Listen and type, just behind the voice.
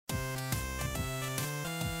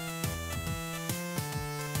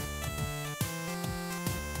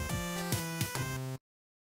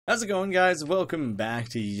How's it going, guys? Welcome back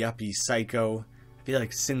to Yuppie Psycho. I feel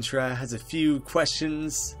like Sintra has a few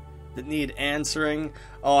questions that need answering.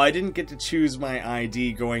 Oh, I didn't get to choose my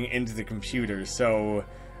ID going into the computer, so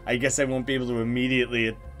I guess I won't be able to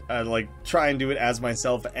immediately try and do it as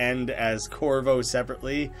myself and as Corvo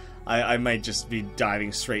separately. I might just be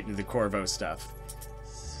diving straight into the Corvo stuff.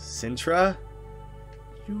 Sintra?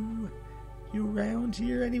 You around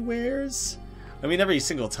here anywheres? I mean, every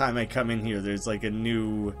single time I come in here, there's like a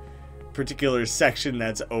new particular section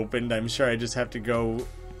that's opened. I'm sure I just have to go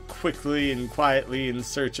quickly and quietly in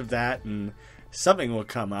search of that, and something will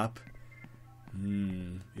come up.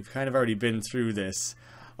 We've kind of already been through this.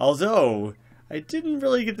 Although, I didn't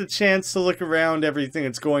really get the chance to look around everything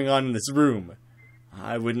that's going on in this room.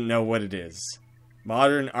 I wouldn't know what it is.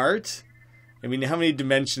 Modern art? I mean, how many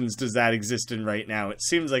dimensions does that exist in right now? It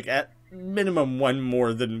seems like at minimum one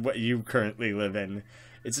more than what you currently live in.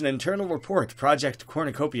 It's an internal report, Project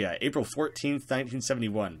Cornucopia, April 14th,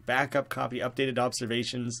 1971. Backup copy, updated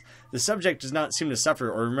observations. The subject does not seem to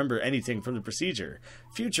suffer or remember anything from the procedure.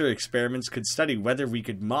 Future experiments could study whether we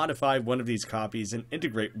could modify one of these copies and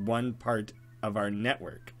integrate one part of our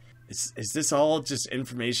network. Is this all just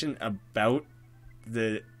information about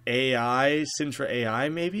the AI, Sintra AI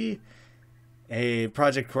maybe? A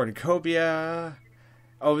Project Cornucopia.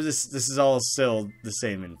 Oh, this is all still the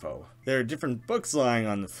same info. There are different books lying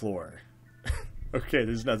on the floor. Okay,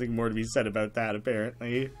 there's nothing more to be said about that,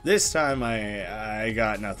 apparently. This time, I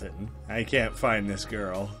got nothing. I can't find this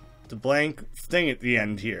girl. The blank thing at the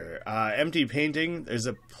end here. Empty painting. There's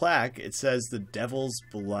a plaque. It says the devil's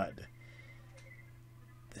blood.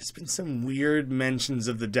 There's been some weird mentions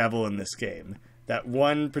of the devil in this game. That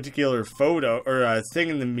one particular photo, or thing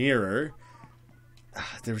in the mirror.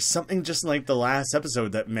 There was something just like the last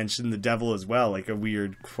episode that mentioned the devil as well, like a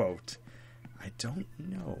weird quote. I don't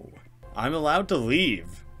know. I'm allowed to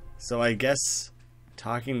leave, so I guess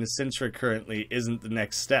talking to Sintra currently isn't the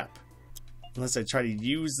next step. Unless I try to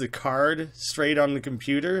use the card straight on the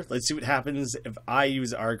computer. Let's see what happens if I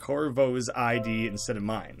use our Corvo's ID instead of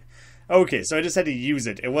mine. Okay, so I just had to use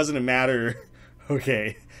it. It wasn't a matter...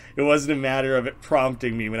 Okay, it wasn't a matter of it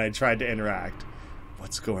prompting me when I tried to interact.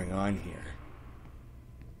 What's going on here?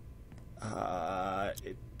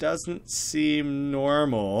 It doesn't seem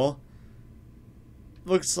normal.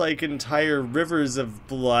 Looks like entire rivers of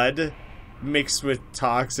blood mixed with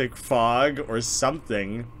toxic fog or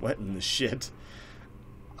something. What in the shit?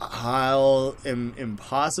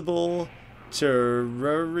 Impossible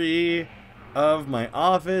terrori of my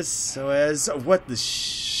office so as... What the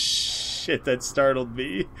shit, that startled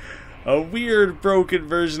me. A weird broken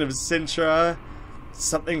version of Sintra.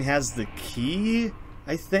 Something has the key?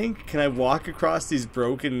 I think. Can I walk across that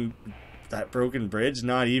broken bridge?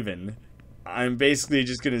 Not even. I'm basically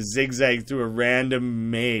just gonna zigzag through a random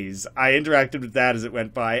maze. I interacted with that as it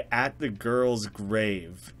went by. At the girl's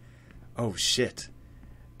grave. Oh shit.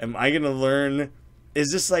 Am I gonna learn... Is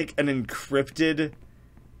this like an encrypted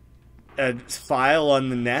file on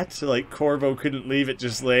the net? Like Corvo couldn't leave it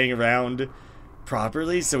just laying around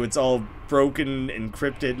properly, so it's all broken,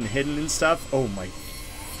 encrypted, and hidden and stuff? Oh my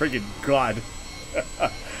friggin' god.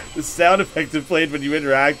 The sound effect it played when you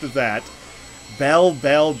interact with that. Bell,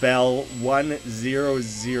 bell, bell,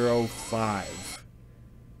 1005.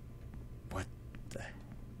 What the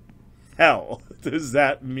hell does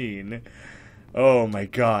that mean? Oh my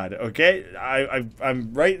god. Okay,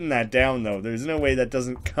 I'm writing that down though. There's no way that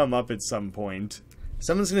doesn't come up at some point.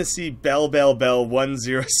 Someone's gonna see bell, bell, bell,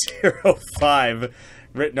 1005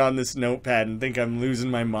 written on this notepad and think I'm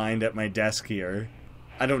losing my mind at my desk here.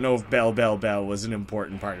 I don't know if bell, bell, bell was an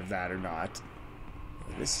important part of that or not.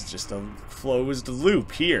 This is just a closed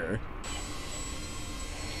loop here.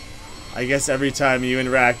 I guess every time you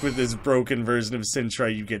interact with this broken version of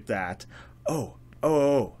Sintra, you get that. Oh.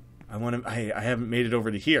 I haven't made it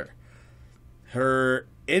over to here. Her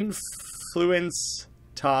influence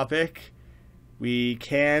topic. We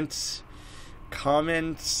can't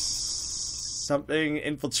comment something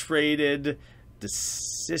infiltrated the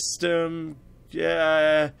system.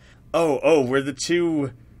 Yeah. Oh, where the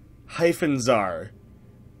two hyphens are.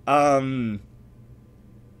 Her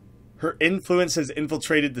influence has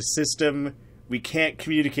infiltrated the system. We can't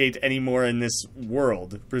communicate anymore in this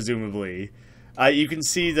world, presumably. You can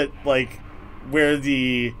see that, like, where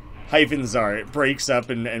the hyphens are, it breaks up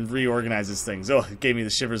and reorganizes things. Oh, it gave me the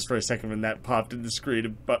shivers for a second when that popped in the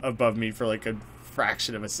screen above me for, like, a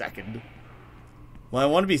fraction of a second. Well, I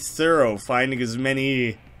want to be thorough, finding as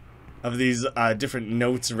many of these different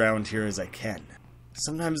notes around here as I can.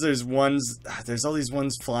 Sometimes there's all these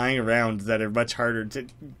ones flying around that are much harder to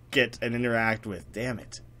get and interact with. Damn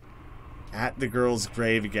it. At the girl's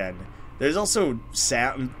grave again. There's also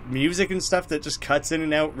sound, music and stuff that just cuts in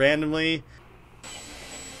and out randomly.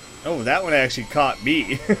 Oh, that one actually caught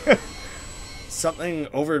me. Something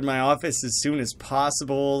over in my office as soon as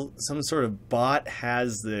possible. Some sort of bot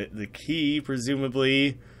has the key,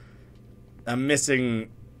 presumably. I'm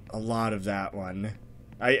missing a lot of that one.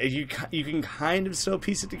 You can kind of still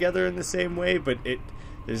piece it together in the same way, but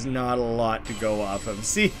there's not a lot to go off of.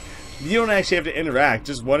 See, you don't actually have to interact.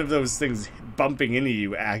 Just one of those things bumping into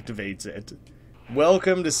you activates it.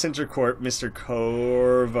 Welcome to Sintracorp, Mr.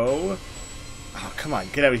 Corvo. Oh, come on,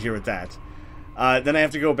 get out of here with that. Then I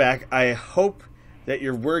have to go back. I hope that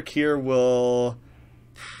your work here will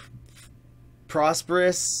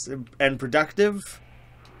prosperous and productive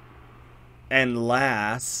and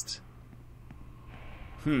last.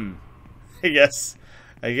 I guess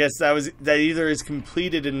that either is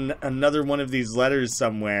completed in another one of these letters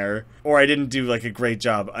somewhere, or I didn't do like a great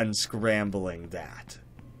job unscrambling that.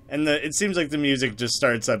 And it seems like the music just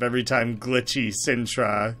starts up every time glitchy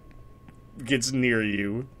Sintra gets near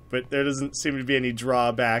you, but there doesn't seem to be any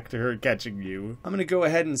drawback to her catching you. I'm gonna go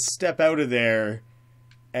ahead and step out of there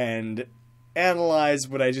and analyze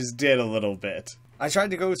what I just did a little bit. I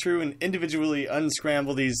tried to go through and individually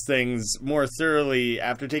unscramble these things more thoroughly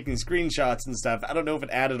after taking screenshots and stuff. I don't know if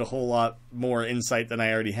it added a whole lot more insight than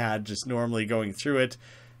I already had just normally going through it.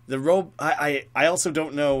 I also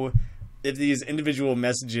don't know if these individual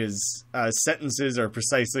messages, sentences are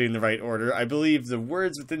precisely in the right order. I believe the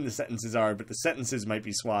words within the sentences are, but the sentences might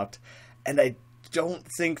be swapped. And I don't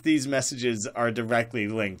think these messages are directly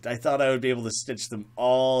linked. I thought I would be able to stitch them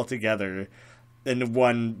all together into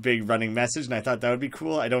one big running message, and I thought that would be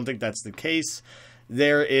cool. I don't think that's the case.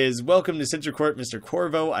 There is, welcome to Sintracorp, Mr.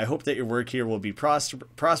 Corvo. I hope that your work here will be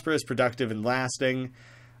prosperous, productive, and lasting.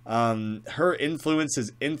 Her influence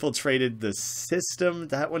has infiltrated the system.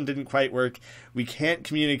 That one didn't quite work. We can't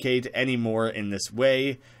communicate anymore in this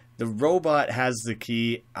way. The robot has the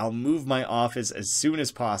key. I'll move my office as soon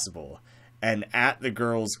as possible. And at the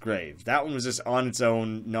girl's grave. That one was just on its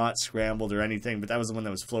own, not scrambled or anything, but that was the one that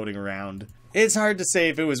was floating around. It's hard to say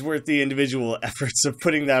if it was worth the individual efforts of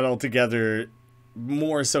putting that all together,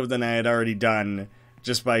 more so than I had already done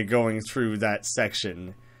just by going through that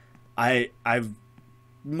section. I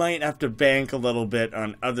might have to bank a little bit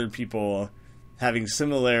on other people having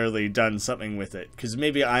similarly done something with it, because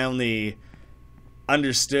maybe I only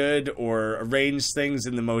understood or arranged things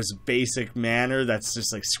in the most basic manner that's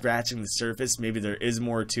just like scratching the surface. Maybe there is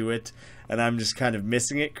more to it and I'm just kind of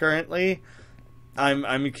missing it currently.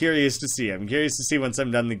 I'm curious to see. I'm curious to see once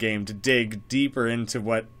I'm done the game to dig deeper into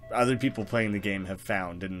what other people playing the game have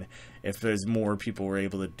found and if there's more people were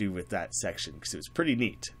able to do with that section, because it was pretty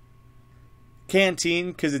neat.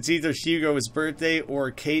 Canteen, because it's either Hugo's birthday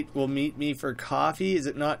or Kate will meet me for coffee. Is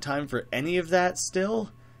it not time for any of that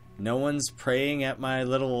still? No one's praying at my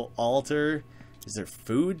little altar. Is there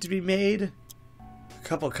food to be made? A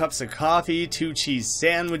couple cups of coffee, 2 cheese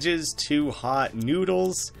sandwiches, 2 hot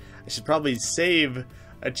noodles. I should probably save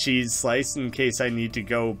a cheese slice in case I need to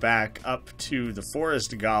go back up to the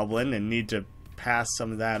forest goblin and need to pass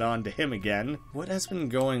some of that on to him again. What has been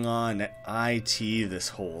going on at IT this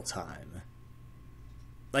whole time?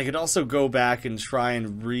 I could also go back and try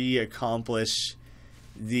and re-accomplish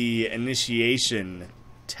the initiation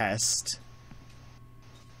test.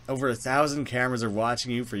 Over 1,000 cameras are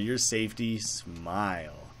watching you for your safety.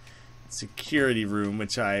 Smile. Security room,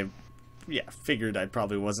 which I figured I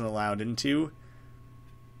probably wasn't allowed into.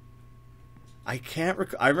 I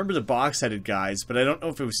remember the box-headed guys, but I don't know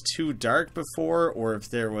if it was too dark before or if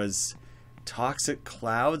there was toxic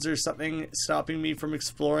clouds or something stopping me from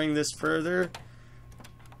exploring this further.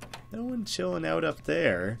 No one chilling out up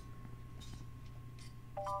there.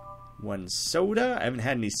 1 soda. I haven't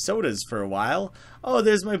had any sodas for a while. Oh,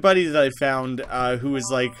 there's my buddy that I found who was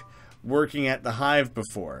like working at the Hive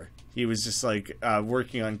before. He was just like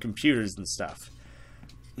working on computers and stuff.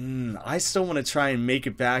 I still want to try and make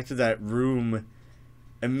it back to that room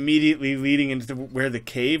immediately leading into where the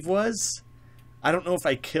cave was. I don't know if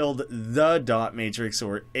I killed the dot matrix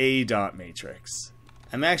or a dot matrix.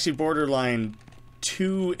 I'm actually borderline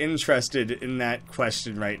too interested in that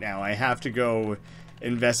question right now. I have to go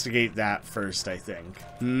investigate that first, I think.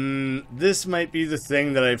 This might be the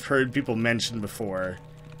thing that I've heard people mention before.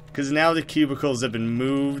 Because now the cubicles have been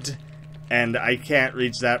moved, and I can't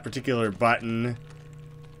reach that particular button.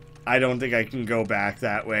 I don't think I can go back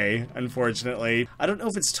that way, unfortunately. I don't know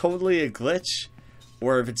if it's totally a glitch,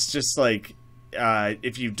 or if it's just like,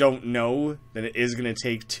 if you don't know, then it is going to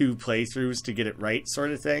take 2 playthroughs to get it right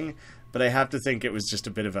sort of thing. But I have to think it was just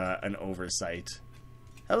a bit of an oversight.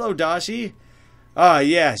 Hello, Dashi. Ah,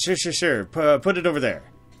 yeah, sure. Put it over there.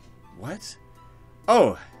 What?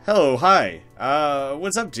 Oh, hello, hi.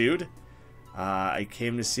 What's up, dude? I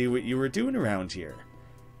came to see what you were doing around here.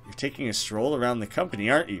 You're taking a stroll around the company,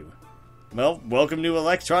 aren't you? Well, welcome to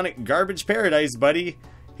electronic garbage paradise, buddy.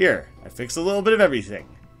 Here, I fix a little bit of everything.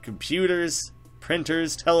 Computers,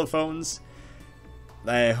 printers, telephones.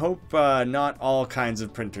 I hope not all kinds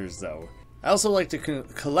of printers, though. I also like to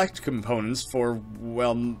collect components for,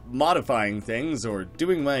 well, modifying things or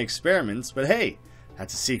doing my experiments, but hey,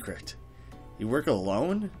 that's a secret. You work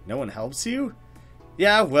alone? No one helps you?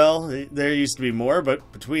 Yeah, well, there used to be more,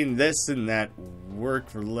 but between this and that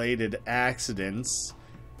work-related accidents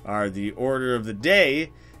are the order of the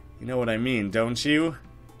day. You know what I mean, don't you?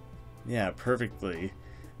 Yeah, perfectly.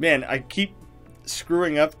 Man, I keep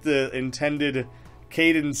screwing up the intended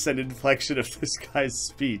cadence and inflection of this guy's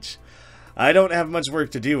speech. I don't have much work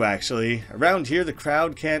to do, actually. Around here, the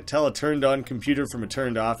crowd can't tell a turned-on computer from a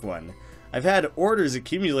turned-off one. I've had orders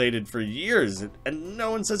accumulated for years, and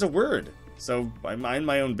no one says a word. So I mind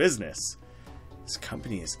my own business. This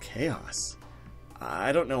company is chaos.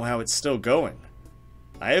 I don't know how it's still going.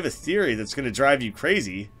 I have a theory that's going to drive you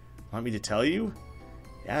crazy. Want me to tell you?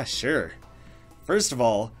 Yeah, sure. First of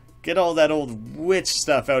all, get all that old witch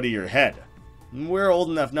stuff out of your head. We're old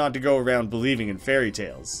enough not to go around believing in fairy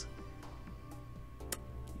tales.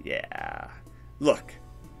 Yeah. Look,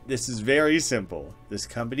 this is very simple. This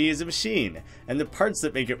company is a machine, and the parts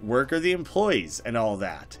that make it work are the employees and all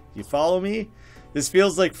that. You follow me? This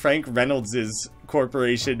feels like Frank Reynolds'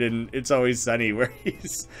 corporation in It's Always Sunny, where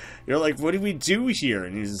you're like, what do we do here?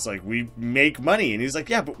 And he's just like, we make money. And he's like,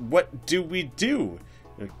 yeah, but what do we do?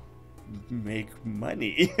 Like, make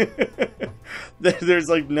money. There's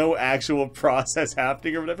like no actual process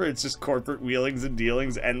happening or whatever. It's just corporate wheelings and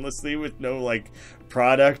dealings endlessly with no like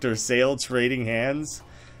product or sale trading hands.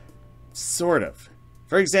 Sort of.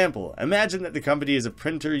 For example, imagine that the company is a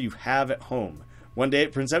printer you have at home. One day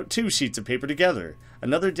it prints out 2 sheets of paper together.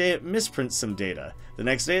 Another day it misprints some data. The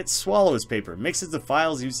next day it swallows paper, mixes the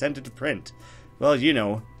files you sent it to print. Well, you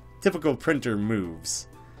know, typical printer moves.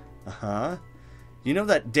 Uh-huh. You know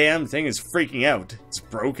that damn thing is freaking out. It's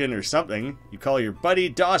broken or something. You call your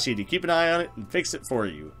buddy Dashi to keep an eye on it and fix it for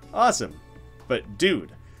you. Awesome. But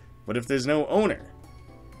dude, what if there's no owner?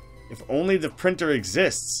 If only the printer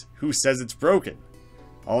exists, who says it's broken?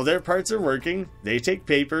 All their parts are working, they take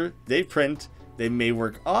paper, they print, they may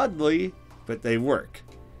work oddly, but they work.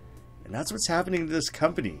 And that's what's happening to this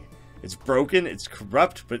company. It's broken, it's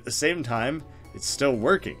corrupt, but at the same time, it's still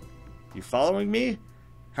working. You following me?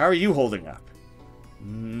 How are you holding up?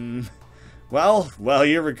 Well, while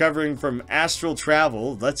you're recovering from astral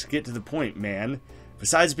travel, let's get to the point, man.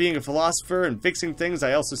 Besides being a philosopher and fixing things,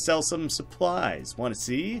 I also sell some supplies. Want to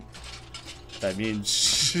see? I mean,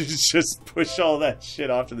 just push all that shit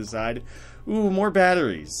off to the side. Ooh, more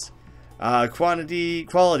batteries.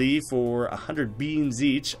 Quality for 100 beans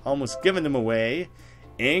each. Almost giving them away.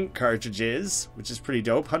 Ink cartridges, which is pretty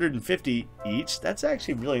dope. 150 each. That's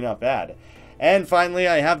actually really not bad. And finally,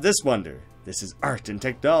 I have this wonder. This is art and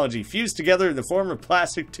technology fused together in the form of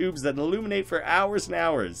plastic tubes that illuminate for hours and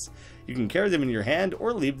hours. You can carry them in your hand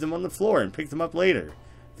or leave them on the floor and pick them up later.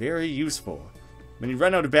 Very useful. When you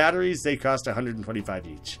run out of batteries, they cost 125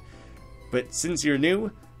 each. But since you're new,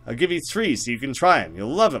 I'll give you 3 so you can try them. You'll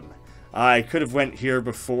love them. I could have went here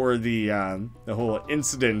before the whole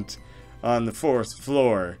incident on the 4th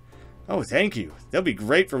floor. Oh, thank you. They'll be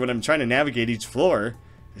great for when I'm trying to navigate each floor.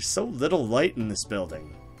 There's so little light in this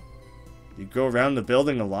building. You go around the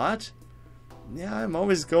building a lot? Yeah, I'm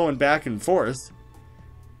always going back and forth.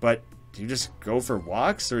 But do you just go for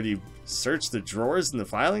walks, or do you search the drawers in the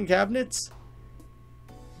filing cabinets?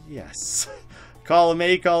 Yes. Column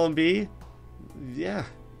A, column B? Yeah.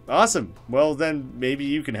 Awesome. Well, then maybe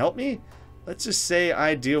you can help me? Let's just say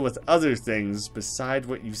I deal with other things beside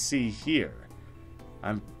what you see here.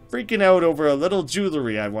 I'm freaking out over a little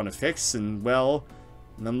jewelry I want to fix, and, well,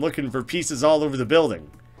 I'm looking for pieces all over the building.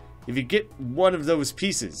 If you get one of those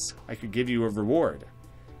pieces, I could give you a reward.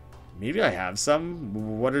 Maybe I have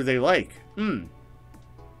some. What are they like?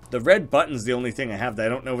 The red button's the only thing I have that I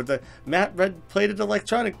don't know what the matte red plated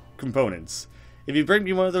electronic components. If you bring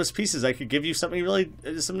me one of those pieces, I could give you something really,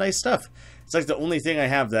 some nice stuff. It's like the only thing I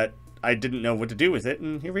have that I didn't know what to do with it,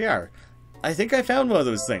 and here we are. I think I found one of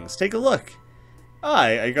those things. Take a look.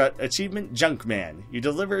 I got Achievement Junkman. You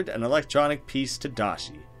delivered an electronic piece to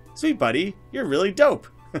Dashi. Sweet buddy, you're really dope.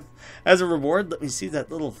 As a reward, let me see that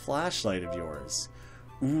little flashlight of yours.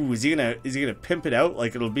 Ooh, is he gonna pimp it out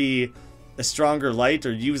like it'll be a stronger light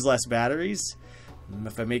or use less batteries?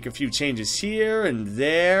 If I make a few changes here and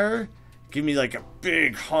there, Give me like a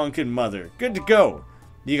big honkin' mother. Good to go.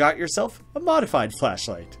 You got yourself a modified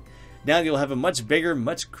flashlight. Now you'll have a much bigger,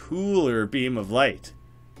 much cooler beam of light.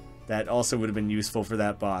 That also would have been useful for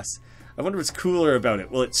that boss. I wonder what's cooler about it.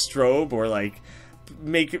 Will it strobe or like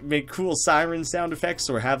make cool siren sound effects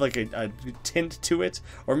or have like a tint to it?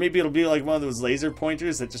 Or maybe it'll be like one of those laser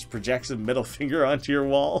pointers that just projects a middle finger onto your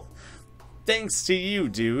wall. Thanks to you,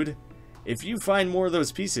 dude. If you find more of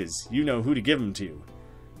those pieces, you know who to give them to.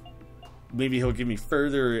 Maybe he'll give me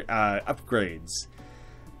further upgrades.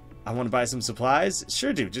 I want to buy some supplies?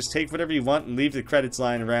 Sure do. Just take whatever you want and leave the credits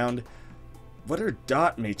lying around. What are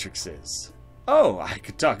dot matrices? Oh, I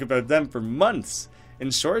could talk about them for months.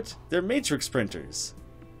 In short, they're matrix printers.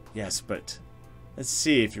 Yes, but let's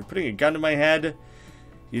see. If you're putting a gun to my head,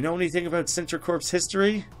 you know anything about Sintracorp's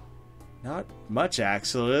history? Not much,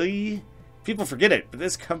 actually. People forget it, but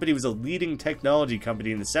this company was a leading technology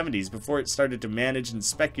company in the 70s before it started to manage and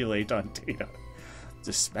speculate on data.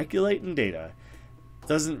 Just speculate in data.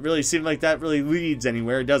 Doesn't really seem like that really leads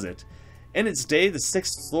anywhere, does it? In its day, the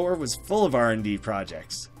 6th floor was full of R&D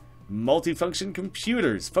projects. Multifunction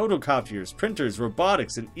computers, photocopiers, printers,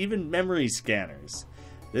 robotics, and even memory scanners.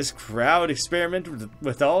 This crowd experimented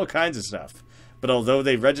with all kinds of stuff, but although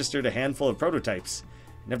they registered a handful of prototypes,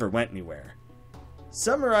 it never went anywhere.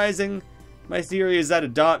 Summarizing, my theory is that a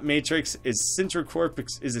dot matrix is a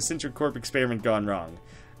Sintracorp experiment gone wrong.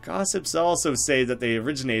 Gossips also say that they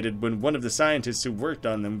originated when one of the scientists who worked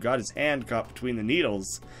on them got his hand caught between the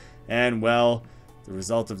needles, and, well, the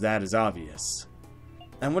result of that is obvious.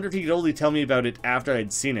 I wonder if he could only tell me about it after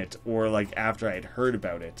I'd seen it, or, like, after I'd heard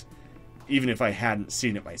about it, even if I hadn't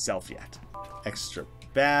seen it myself yet. Extra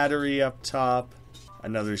battery up top,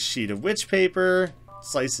 another sheet of witch paper,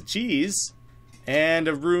 slice of cheese, and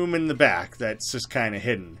a room in the back that's just kind of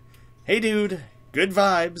hidden. Hey, dude, good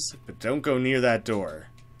vibes, but don't go near that door.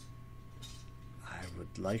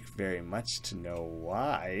 Would like very much to know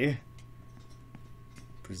why.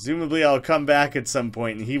 Presumably I'll come back at some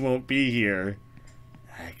point and he won't be here.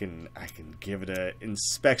 I can give it an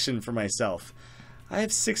inspection for myself. I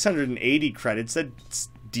have 680 credits. That's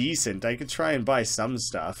decent. I could try and buy some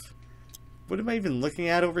stuff. What am I even looking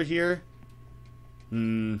at over here?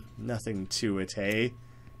 Nothing to it, hey?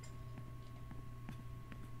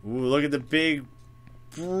 Ooh, look at the big,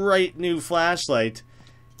 bright new flashlight.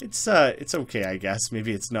 It's okay, I guess.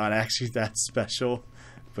 Maybe it's not actually that special,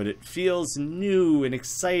 but it feels new and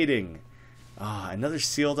exciting. Ah, another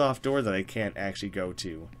sealed off door that I can't actually go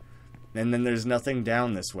to. And then there's nothing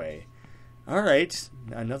down this way. Alright,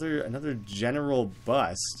 another general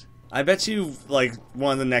bust. I bet you, like,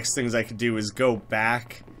 one of the next things I could do is go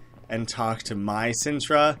back and talk to my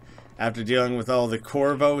Sintra after dealing with all the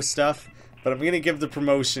Corvo stuff, but I'm going to give the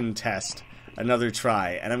promotion test another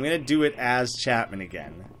try, and I'm gonna do it as Chapman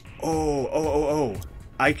again. Oh.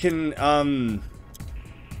 I can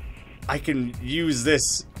use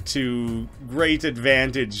this to great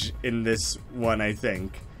advantage in this one, I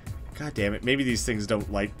think. God damn it, maybe these things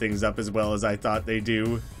don't light things up as well as I thought they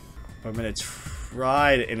do. But I'm gonna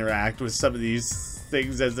try to interact with some of these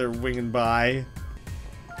things as they're winging by.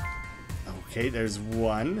 Okay, there's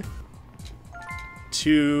 1.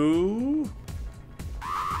 2...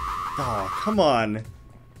 Oh, come on.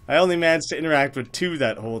 I only managed to interact with 2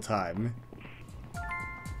 that whole time.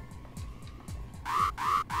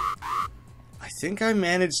 I think I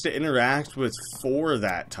managed to interact with 4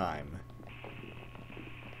 that time.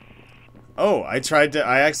 Oh, I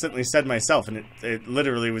accidentally said myself, and it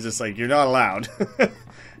literally was just like, you're not allowed.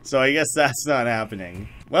 So I guess that's not happening.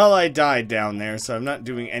 Well, I died down there, so I'm not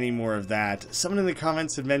doing any more of that. Someone in the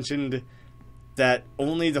comments had mentioned that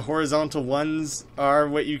only the horizontal ones are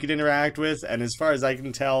what you could interact with, and as far as I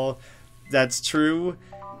can tell, that's true.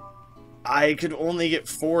 I could only get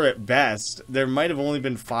 4 at best. There might have only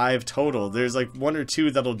been 5 total. There's like 1 or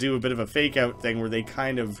 2 that'll do a bit of a fake out thing where they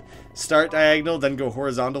kind of start diagonal, then go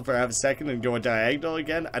horizontal for half a second, and go a diagonal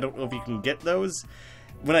again. I don't know if you can get those.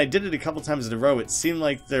 When I did it a couple times in a row, it seemed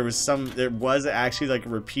like there was actually like a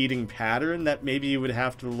repeating pattern that maybe you would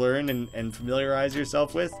have to learn and familiarize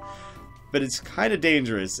yourself with. But it's kind of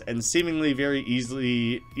dangerous and seemingly very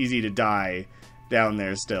easy to die down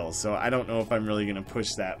there still. So I don't know if I'm really going to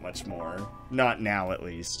push that much more. Not now, at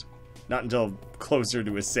least. Not until closer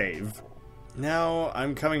to a save. Now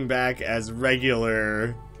I'm coming back as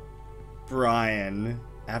regular Brian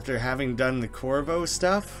after having done the Corvo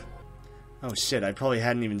stuff. Oh shit, I probably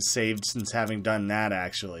hadn't even saved since having done that,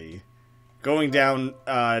 actually. Going down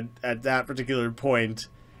at that particular point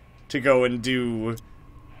to go and do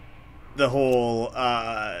the whole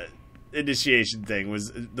initiation thing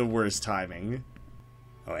was the worst timing.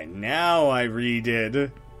 Oh, and now I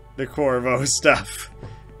redid the Corvo stuff.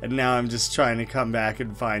 And now I'm just trying to come back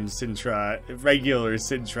and find regular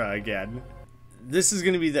Sintra again. This is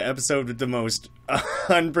going to be the episode with the most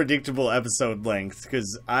unpredictable episode length,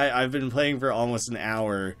 because I've been playing for almost an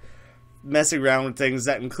hour, messing around with things.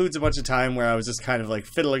 That includes a bunch of time where I was just kind of like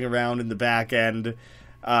fiddling around in the back end,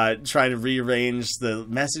 trying to rearrange the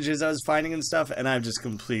messages I was finding and stuff, and I've just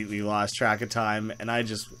completely lost track of time, and I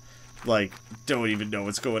just like don't even know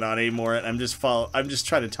what's going on anymore, and I'm just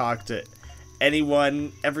trying to talk to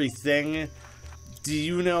anyone, everything. Do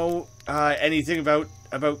you know anything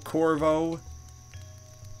about Corvo?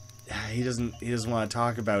 He doesn't want to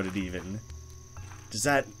talk about it even. Does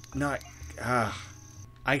that not... I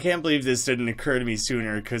can't believe this didn't occur to me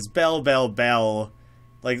sooner, because bell, bell, bell,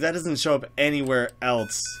 like, that doesn't show up anywhere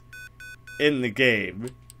else in the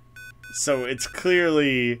game. So it's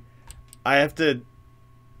clearly... I have to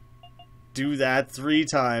do that 3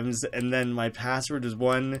 times, and then my password is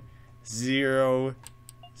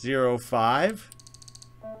 1005?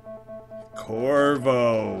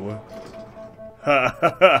 Corvo.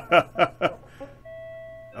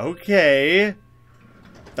 Okay.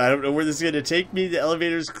 I don't know where this is going to take me. The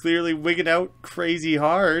elevator's clearly wigging out crazy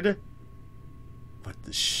hard. What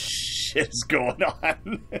the shit is going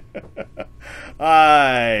on?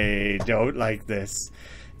 I don't like this.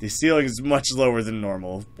 The ceiling is much lower than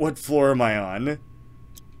normal. What floor am I on?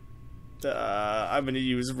 I'm going to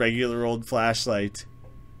use regular old flashlight.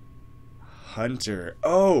 Hunter.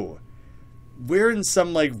 Oh! We're in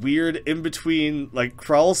some, like, weird in-between, like,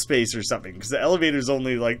 crawl space or something, because the elevator's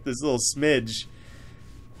only, like, this little smidge.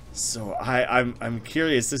 So, I'm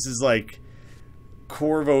curious, this is, like,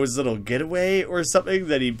 Corvo's little getaway or something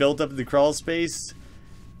that he built up in the crawl space?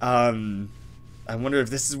 I wonder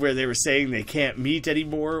if this is where they were saying they can't meet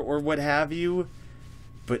anymore or what have you.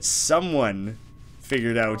 But someone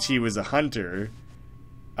figured out he was a hunter.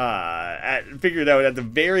 Figured out at the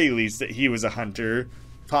very least that he was a hunter.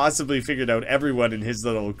 Possibly figured out everyone in his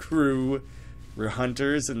little crew were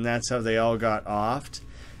hunters, and that's how they all got offed.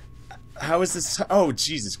 How is this? Oh,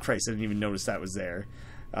 Jesus Christ, I didn't even notice that was there.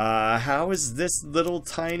 How is this little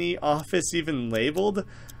tiny office even labeled?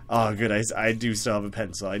 Oh, good, I do still have a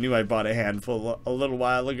pencil. I knew I bought a handful a little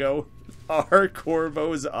while ago. Our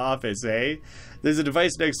Corvo's office, eh? There's a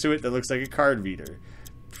device next to it that looks like a card reader.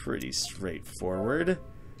 Pretty straightforward.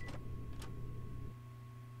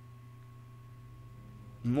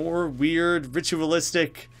 More weird,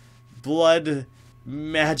 ritualistic, blood,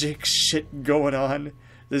 magic shit going on.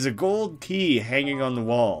 There's a gold key hanging on the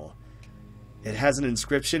wall. It has an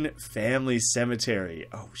inscription, Family Cemetery.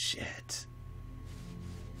 Oh, shit.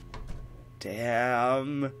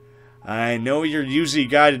 Damn. I know you're usually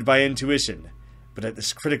guided by intuition, but at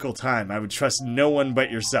this critical time, I would trust no one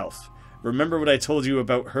but yourself. Remember what I told you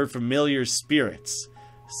about her familiar spirits.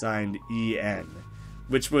 Signed, E.N.,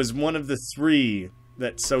 which was one of the 3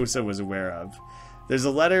 that Sosa was aware of. There's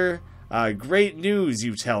a letter. Great news,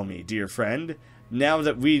 you tell me, dear friend. Now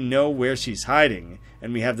that we know where she's hiding,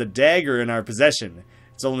 and we have the dagger in our possession,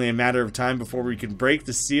 it's only a matter of time before we can break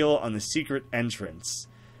the seal on the secret entrance.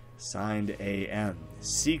 Signed, A.M.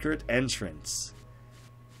 Secret entrance.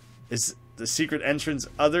 Is the secret entrance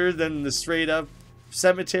other than the straight-up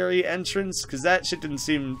cemetery entrance? Because that shit didn't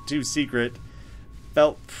seem too secret.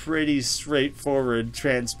 Felt pretty straightforward,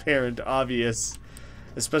 transparent, obvious.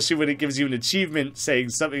 Especially when it gives you an achievement saying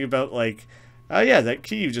something about, like, oh yeah, that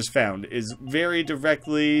key you just found is very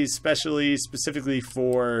directly, specifically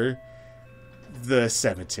for the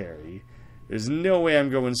cemetery. There's no way I'm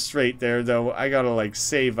going straight there, though. I gotta, like,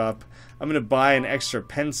 save up. I'm gonna buy an extra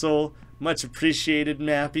pencil. Much appreciated,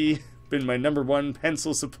 Mappy. Been my #1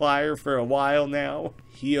 pencil supplier for a while now.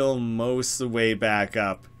 Heal most the way back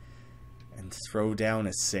up. And throw down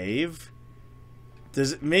a save?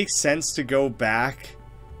 Does it make sense to go back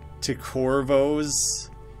to Corvo's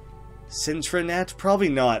Sintranet? Probably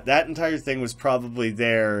not. That entire thing was probably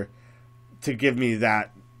there to give me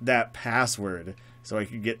that password so I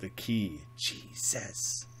could get the key.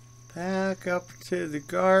 Jesus. Back up to the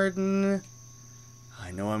garden.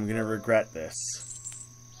 I know I'm gonna regret this.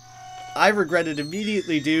 I regret it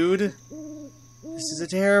immediately, dude. This is a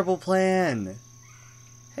terrible plan.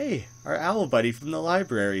 Hey, our owl buddy from the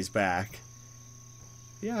library's back.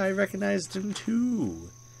 Yeah, I recognized him too.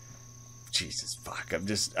 Jesus fuck, I'm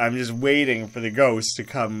just waiting for the ghost to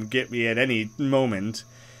come get me at any moment.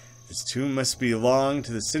 This tomb must belong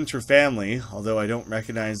to the Sintra family, although I don't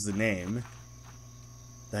recognize the name.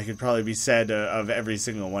 That could probably be said of every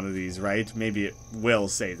single one of these, right? Maybe it will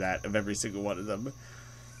say that of every single one of them.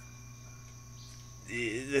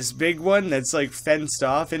 This big one that's like fenced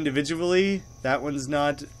off individually, that one's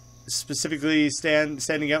not specifically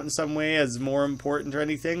standing out in some way as more important or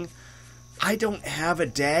anything. I don't have a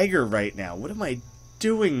dagger right now. What am I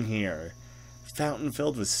doing here? Fountain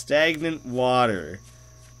filled with stagnant water.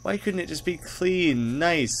 Why couldn't it just be clean,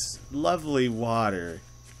 nice, lovely water?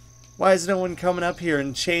 Why is no one coming up here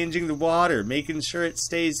and changing the water, making sure it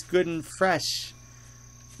stays good and fresh?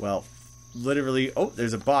 Well, literally... Oh,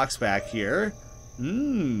 there's a box back here.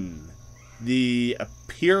 The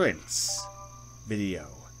appearance video.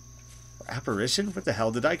 Apparition? What the hell?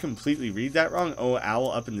 Did I completely read that wrong? Oh,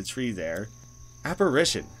 owl up in the tree there.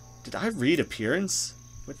 Apparition. Did I read appearance?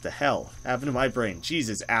 What the hell happened to my brain?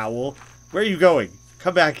 Jesus, owl. Where are you going?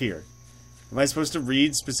 Come back here. Am I supposed to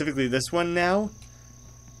read specifically this one now?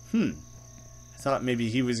 I thought maybe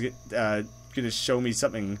he was going to show me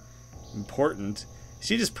something important. Is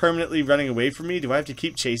he just permanently running away from me? Do I have to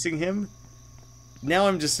keep chasing him? Now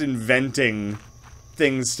I'm just inventing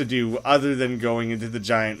things to do other than going into the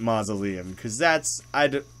giant mausoleum. Because that's... I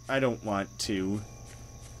don't want to.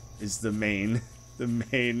 Is the main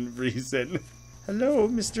reason. Hello,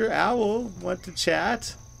 Mr. Owl. Want to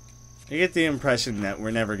chat? I get the impression that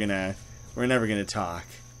we're never gonna talk.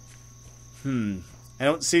 I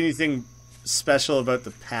don't see anything special about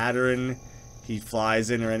the pattern he flies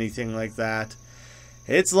in or anything like that.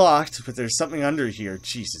 It's locked, but there's something under here.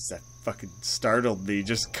 Jesus, that fucking startled me,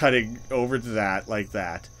 just cutting over to that like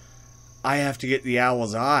that. I have to get the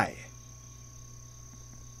owl's eye.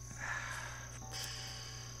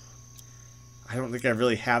 I don't think I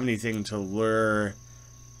really have anything to lure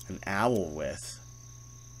an owl with.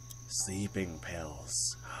 Sleeping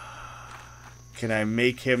pills. Can I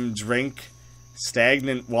make him drink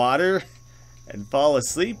stagnant water and fall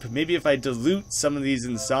asleep? Maybe if I dilute some of these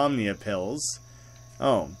insomnia pills.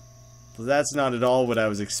 Oh, well, that's not at all what I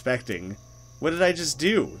was expecting. What did I just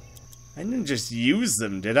do? I didn't just use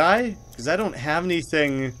them, did I? Because I don't have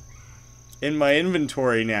anything in my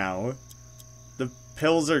inventory now. The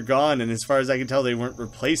pills are gone, and as far as I can tell, they weren't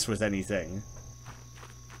replaced with anything.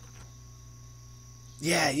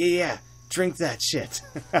 Yeah. Drink that shit.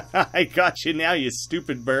 I got you now, you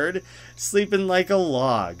stupid bird. Sleeping like a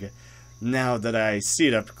log. Now that I see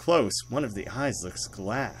it up close, one of the eyes looks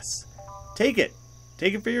glass. Take it.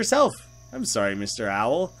 Take it for yourself. I'm sorry, Mr.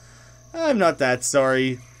 Owl. I'm not that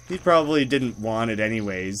sorry. He probably didn't want it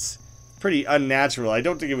anyways. Pretty unnatural. I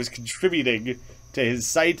don't think it was contributing to his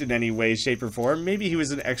sight in any way, shape, or form. Maybe he was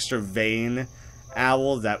an extra vain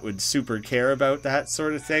owl that would super care about that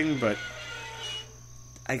sort of thing, but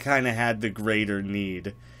I kind of had the greater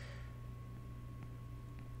need.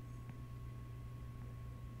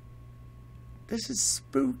 This is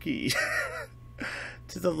spooky.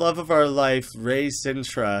 To the love of our life, Ray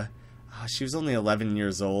Sintra. Oh, she was only 11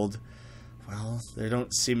 years old. Well, there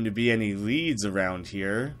don't seem to be any leads around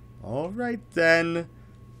here. Alright then.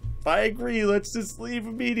 If I agree, let's just leave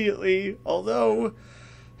immediately. Although,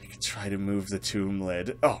 I could try to move the tomb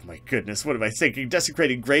lid. Oh my goodness, what am I thinking?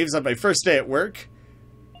 Desecrating graves on my first day at work?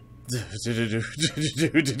 Do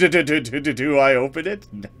I open it?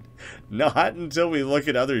 Not until we look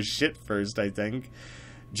at other shit first, I think.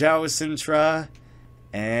 Zhao Sintra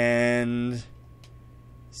and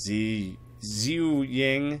Zhu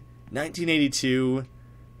Ying, 1982,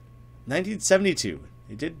 1972.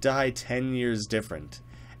 They did die 10 years different.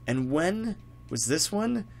 And when was this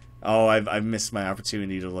one? Oh, I've missed my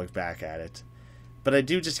opportunity to look back at it. But I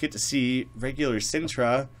do just get to see regular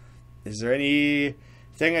Sintra. Is there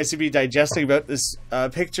anything I should be digesting about this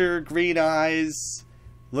picture? Green eyes.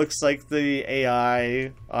 Looks like the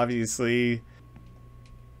AI, obviously.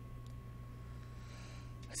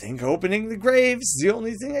 I think opening the grave's the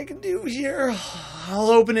only thing I can do here. I'll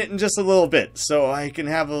open it in just a little bit so I can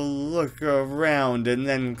have a look around and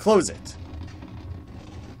then close it.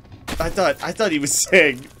 I thought he was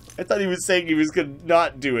saying he was gonna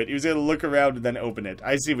not do it. He was gonna look around and then open it.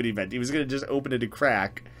 I see what he meant. He was gonna just open it a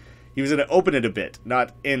crack. He was gonna open it a bit,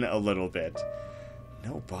 not in a little bit.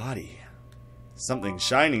 No body. Something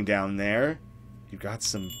shining down there. You got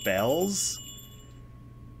some bells?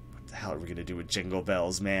 What the hell are we gonna do with jingle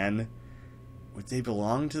bells, man? Would they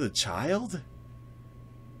belong to the child?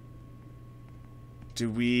 Do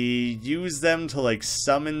we use them to, like,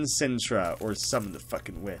 summon Sintra or summon the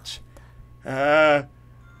fucking witch?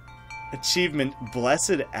 Achievement,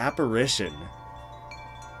 Blessed Apparition.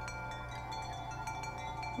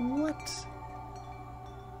 What?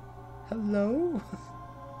 Hello?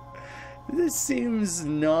 This seems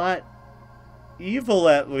not evil,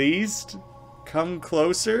 at least. Come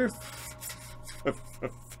closer?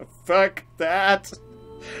 Fuck that.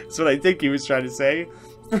 That's what I think he was trying to say.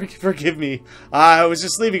 Forgive me. I was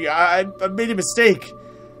just leaving. I made a mistake.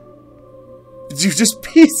 You just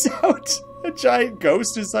peace out. A giant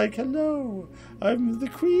ghost is like, hello, I'm the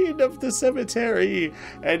queen of the cemetery.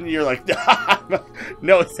 And you're like,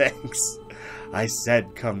 no thanks. I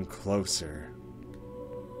said come closer.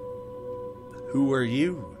 Who are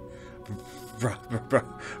you?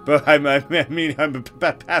 I mean, I'm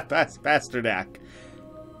Pasternack.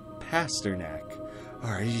 Pasternack.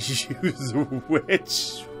 Are you the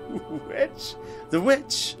witch? Witch? The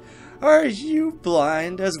witch? Are you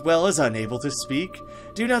blind as well as unable to speak?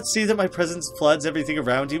 Do you not see that my presence floods everything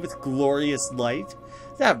around you with glorious light?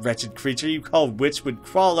 That wretched creature you call witch would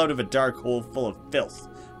crawl out of a dark hole full of filth,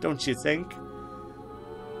 don't you think?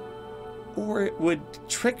 Or it would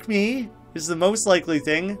trick me, is the most likely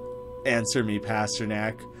thing. Answer me,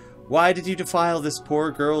 Pasternack. Why did you defile this poor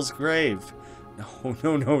girl's grave?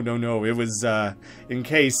 No. It was, in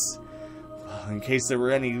case there were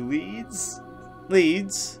any leads?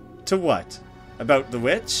 Leads? To what? About the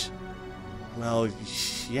witch? Well,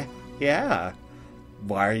 yeah.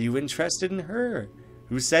 Why are you interested in her?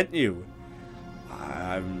 Who sent you?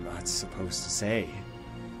 I'm not supposed to say.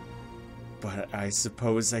 But I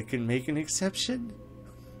suppose I can make an exception?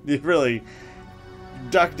 You really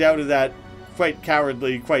ducked out of that quite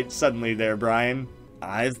cowardly, quite suddenly there, Brian.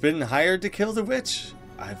 I've been hired to kill the witch.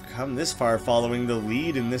 I've come this far following the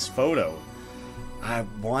lead in this photo. I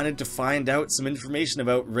wanted to find out some information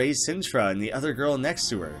about Ray Sintra and the other girl next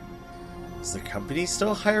to her. Is the company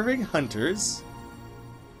still hiring hunters?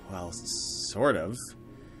 Well, sort of.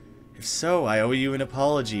 If so, I owe you an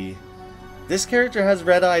apology. This character has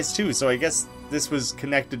red eyes too, so I guess this was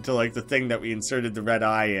connected to like the thing that we inserted the red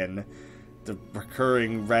eye in. The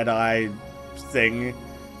recurring red eye thing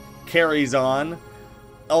carries on.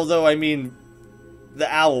 Although, I mean,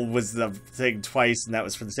 the owl was the thing twice, and that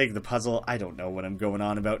was for the sake of the puzzle. I don't know what I'm going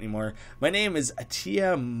on about anymore. My name is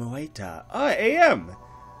Atia Moeta. AM!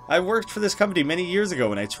 I worked for this company many years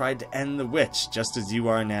ago, and I tried to end the witch, just as you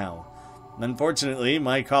are now. Unfortunately,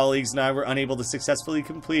 my colleagues and I were unable to successfully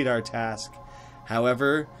complete our task.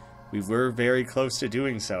 However, we were very close to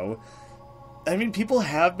doing so. I mean, people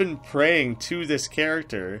have been praying to this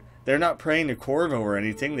character. They're not praying to Corvo or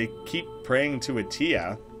anything. They keep praying to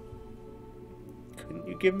Atia. Couldn't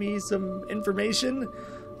you give me some information?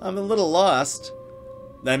 I'm a little lost.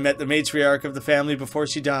 I met the matriarch of the family before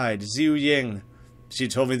she died, Zhu Ying. She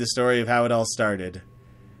told me the story of how it all started.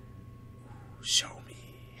 Show me.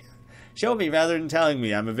 Show me rather than telling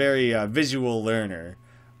me. I'm a very visual learner.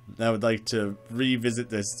 I would like to revisit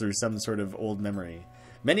this through some sort of old memory.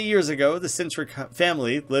 Many years ago, the Sintracorp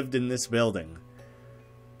family lived in this building.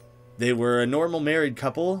 They were a normal married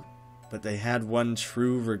couple, but they had one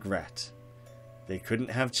true regret. They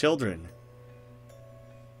couldn't have children.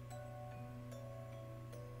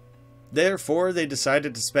 Therefore, they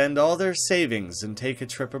decided to spend all their savings and take a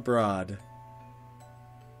trip abroad,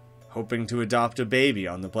 hoping to adopt a baby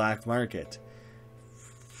on the black market.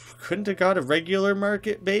 Couldn't have got a regular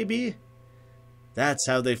market baby? That's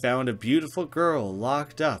how they found a beautiful girl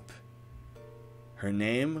locked up. Her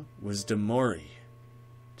name was Demori.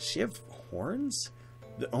 Did she have horns?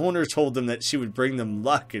 The owner told them that she would bring them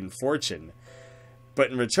luck and fortune.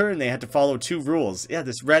 But in return, they had to follow 2 rules. Yeah,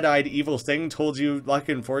 this red-eyed evil thing told you luck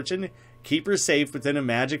and fortune. Keep her safe within a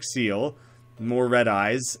magic seal, more red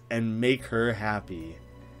eyes, and make her happy.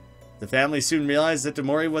 The family soon realized that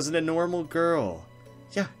Demori wasn't a normal girl.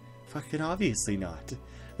 Yeah, fucking obviously not.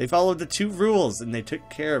 They followed the 2 rules, and they took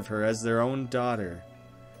care of her as their own daughter.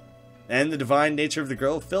 And the divine nature of the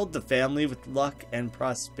girl filled the family with luck and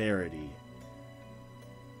prosperity.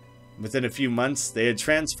 Within a few months, they had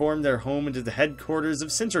transformed their home into the headquarters of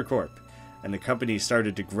Sintracorp, and the company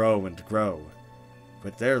started to grow and grow.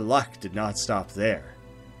 But their luck did not stop there.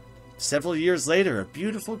 Several years later, a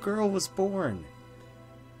beautiful girl was born.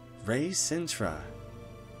 Ray Sintra.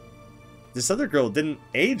 This other girl didn't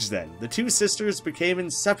age then. The 2 sisters became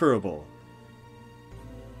inseparable.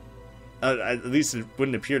 At least it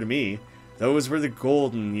wouldn't appear to me. Those were the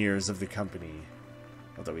golden years of the company.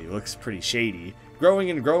 Although he looks pretty shady.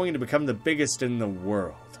 Growing and growing to become the biggest in the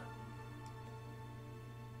world.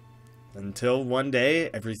 Until one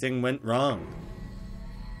day, everything went wrong.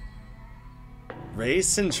 Ray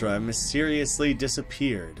Sintra mysteriously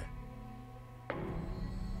disappeared.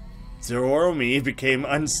 Zoromi became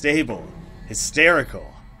unstable,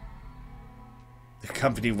 hysterical. The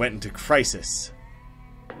company went into crisis.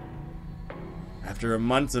 After a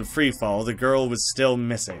month of freefall, the girl was still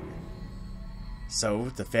missing.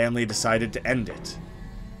 So, the family decided to end it.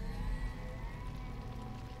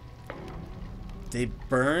 They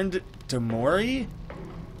burned Demori?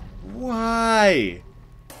 Why?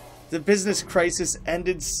 The business crisis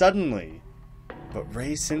ended suddenly. but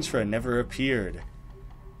Ray Sintra never appeared.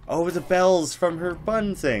 Oh, the bells from her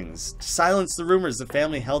bun things. To silence the rumors, the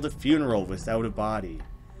family held a funeral without a body.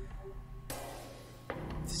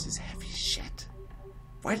 This is heavy shit.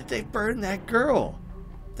 Why did they burn that girl?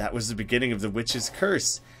 That was the beginning of the witch's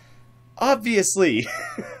curse. Obviously!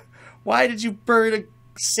 Why did you burn a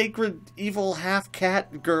sacred evil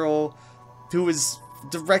half-cat girl who was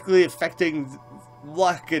directly affecting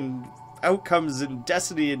luck and outcomes and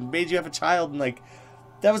destiny and made you have a child? And, like,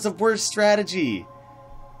 that was the worst strategy.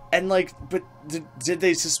 And, like, but did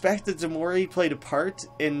they suspect that Demori played a part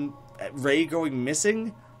in Ray going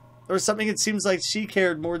missing? Or something? It seems like she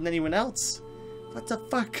cared more than anyone else. What the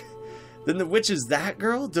fuck? Then the witch is that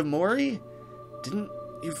girl, Demori? Didn't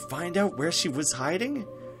you find out where she was hiding?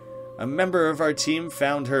 A member of our team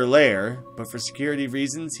found her lair, but for security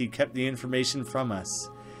reasons, he kept the information from us.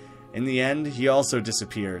 In the end, he also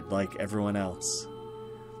disappeared, like everyone else.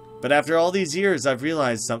 But after all these years, I've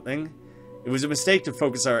realized something. It was a mistake to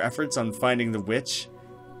focus our efforts on finding the witch.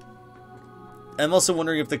 I'm also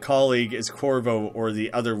wondering if the colleague is Corvo or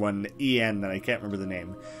the other one, Ian, that I can't remember the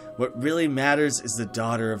name. What really matters is the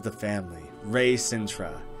daughter of the family, Ray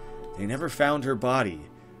Sintra. They never found her body,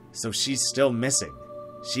 so she's still missing.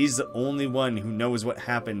 She's the only one who knows what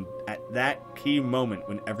happened at that key moment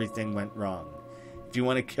when everything went wrong. If you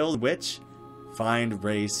want to kill the witch, find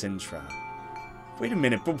Ray Sintra. Wait a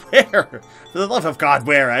minute, but where? For the love of God,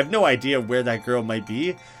 where? I have no idea where that girl might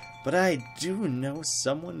be, but I do know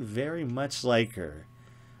someone very much like her.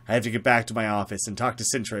 I have to get back to my office and talk to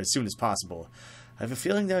Sintra as soon as possible. I have a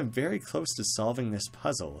feeling that I'm very close to solving this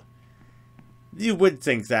puzzle. You would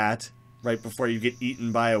think that, right before you get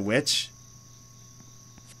eaten by a witch.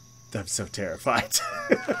 I'm so terrified.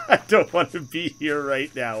 I don't want to be here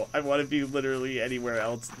right now. I want to be literally anywhere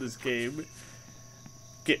else in this game.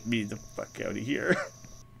 Get me the fuck out of here.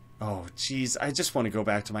 Oh, jeez. I just want to go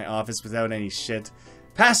back to my office without any shit.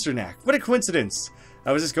 Pasternack, what a coincidence.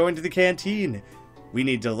 I was just going to the canteen. We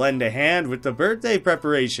need to lend a hand with the birthday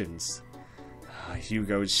preparations. Oh,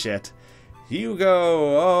 Hugo's shit. Hugo,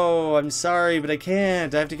 oh, I'm sorry, but I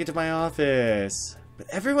can't. I have to get to my office. But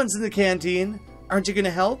everyone's in the canteen. Aren't you going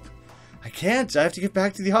to help? I can't. I have to get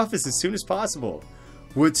back to the office as soon as possible.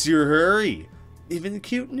 What's your hurry? Even the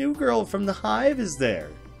cute new girl from the Hive is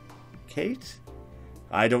there. Kate?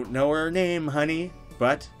 I don't know her name, honey,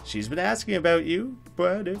 but she's been asking about you.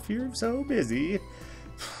 But if you're so busy...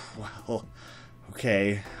 Well,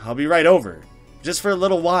 okay, I'll be right over. Just for a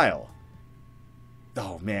little while.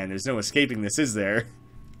 Oh man, there's no escaping this, is there?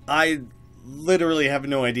 I literally have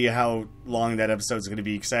no idea how long that episode's going to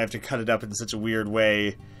be because I have to cut it up in such a weird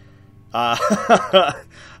way.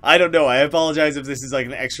 I don't know. I apologize if this is like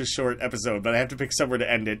an extra short episode, but I have to pick somewhere to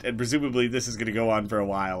end it, and presumably this is going to go on for a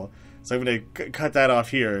while. So I'm going to cut that off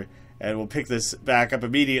here, and we'll pick this back up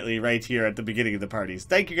immediately right here at the beginning of the parties.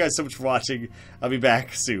 Thank you guys so much for watching. I'll be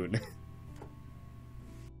back soon.